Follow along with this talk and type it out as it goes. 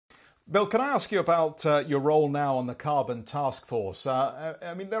Bill, can I ask you about your role now on the Carbon Task Force?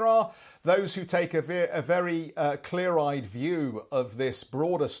 I mean, there are those who take a very clear-eyed view of this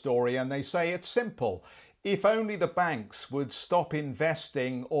broader story, and they say it's simple. If only the banks would stop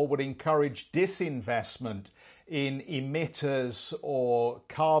investing or would encourage disinvestment in emitters or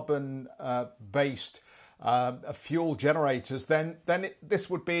carbon-based fuel generators, then this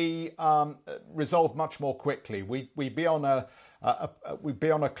would be resolved much more quickly. We'd be on a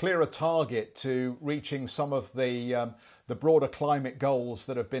clearer target to reaching some of the broader climate goals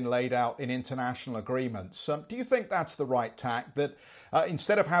that have been laid out in international agreements. Do you think that's the right tack? That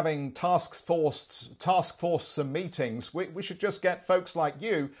instead of having task force meetings, we should just get folks like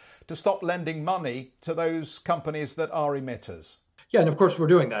you to stop lending money to those companies that are emitters? Yeah, and of course we're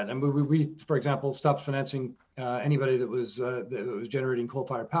doing that. And we for example, stopped financing anybody that was generating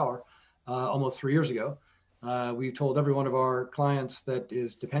coal-fired power almost 3 years ago. We told every one of our clients that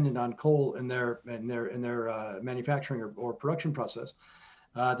is dependent on coal in their manufacturing or production process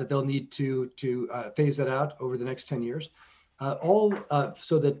that they'll need to phase that out over the next 10 years, all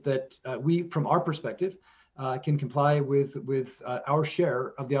so that we, from our perspective, can comply with our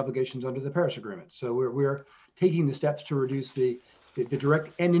share of the obligations under the Paris Agreement. So we're taking the steps to reduce the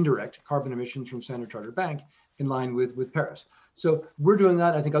direct and indirect carbon emissions from Standard Chartered Bank in line with Paris. So we're doing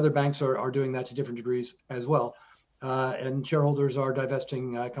that. I think other banks are doing that to different degrees as well. And shareholders are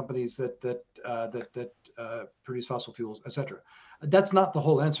divesting companies that produce fossil fuels, et cetera. That's not the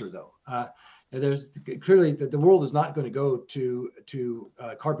whole answer, though. There's clearly the world is not going to go to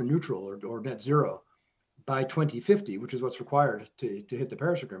carbon neutral or net zero by 2050, which is what's required to hit the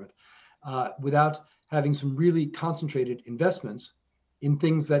Paris Agreement, without having some really concentrated investments in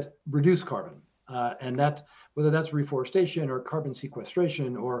things that reduce carbon. And that, whether that's reforestation or carbon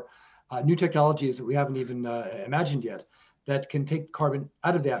sequestration or new technologies that we haven't even imagined yet, that can take carbon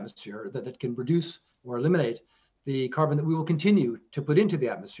out of the atmosphere, that can reduce or eliminate the carbon that we will continue to put into the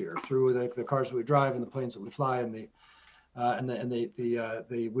atmosphere through the cars that we drive and the planes that we fly and the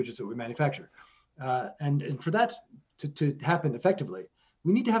widgets that we manufacture. And for that to happen effectively,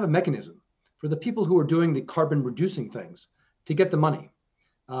 we need to have a mechanism for the people who are doing the carbon reducing things to get the money.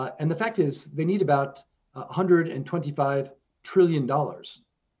 And the fact is, they need about $125 trillion over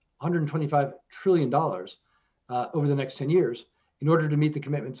the next 10 years in order to meet the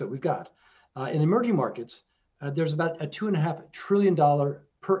commitments that we've got. In emerging markets, there's about a $2.5 trillion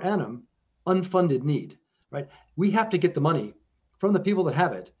per annum unfunded need, right? We have to get the money from the people that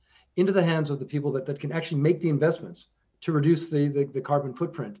have it into the hands of the people that can actually make the investments to reduce the carbon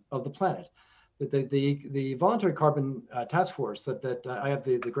footprint of the planet. The voluntary carbon task force that I have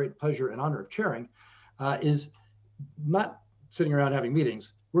the great pleasure and honor of chairing is not sitting around having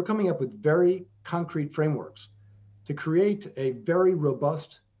meetings. We're coming up with very concrete frameworks to create a very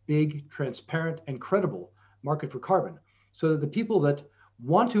robust, big, transparent, and credible market for carbon so that the people that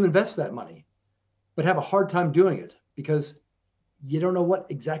want to invest that money but have a hard time doing it because you don't know what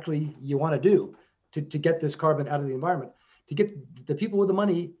exactly you want to do to get this carbon out of the environment, to get the people with the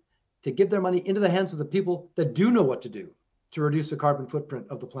money to give their money into the hands of the people that do know what to do to reduce the carbon footprint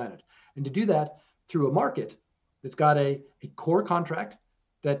of the planet. And to do that through a market that's got a core contract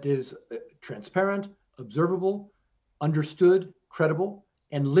that is transparent, observable, understood, credible,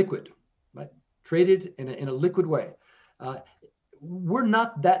 and liquid, right? Traded in a liquid way. We're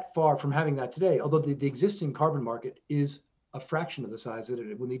not that far from having that today, although the existing carbon market is a fraction of the size that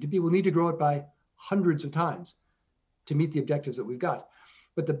it will need to be. We'll need to grow it by hundreds of times to meet the objectives that we've got.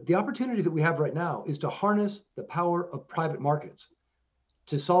 But the opportunity that we have right now is to harness the power of private markets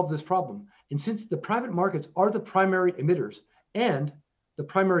to solve this problem. And since the private markets are the primary emitters and the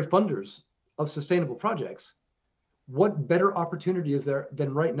primary funders of sustainable projects, what better opportunity is there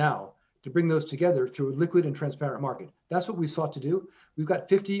than right now to bring those together through a liquid and transparent market? That's what we sought to do. We've got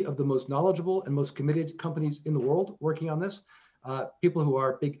 50 of the most knowledgeable and most committed companies in the world working on this. People who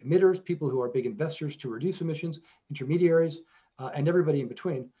are big emitters, people who are big investors to reduce emissions, intermediaries, and everybody in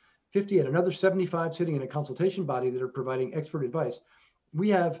between. 50 and another 75 sitting in a consultation body that are providing expert advice. We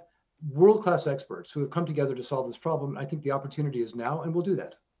have world-class experts who have come together to solve this problem. I think the opportunity is now, and we'll do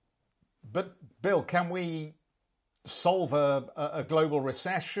that. But Bill, can we solve a global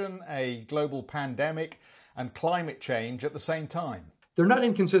recession, a global pandemic, and climate change at the same time? They're not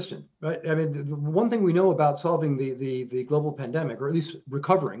inconsistent, right? I mean, the one thing we know about solving the global pandemic, or at least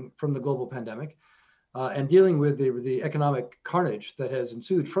recovering from the global pandemic, and dealing with the economic carnage that has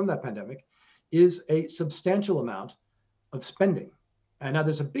ensued from that pandemic, is a substantial amount of spending. And now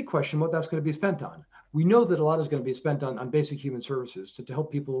there's a big question what that's going to be spent on. We know that a lot is going to be spent on basic human services to help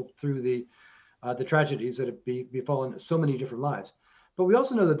people through the tragedies that have befallen so many different lives. But we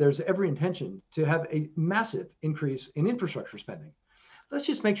also know that there's every intention to have a massive increase in infrastructure spending. Let's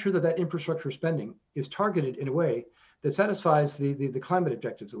just make sure that that infrastructure spending is targeted in a way that satisfies the climate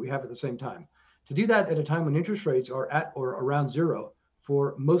objectives that we have at the same time. To do that at a time when interest rates are at or around zero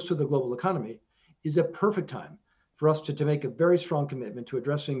for most of the global economy is a perfect time for us to make a very strong commitment to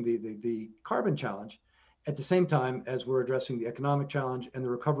addressing the carbon challenge at the same time as we're addressing the economic challenge and the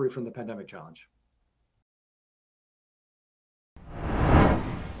recovery from the pandemic challenge.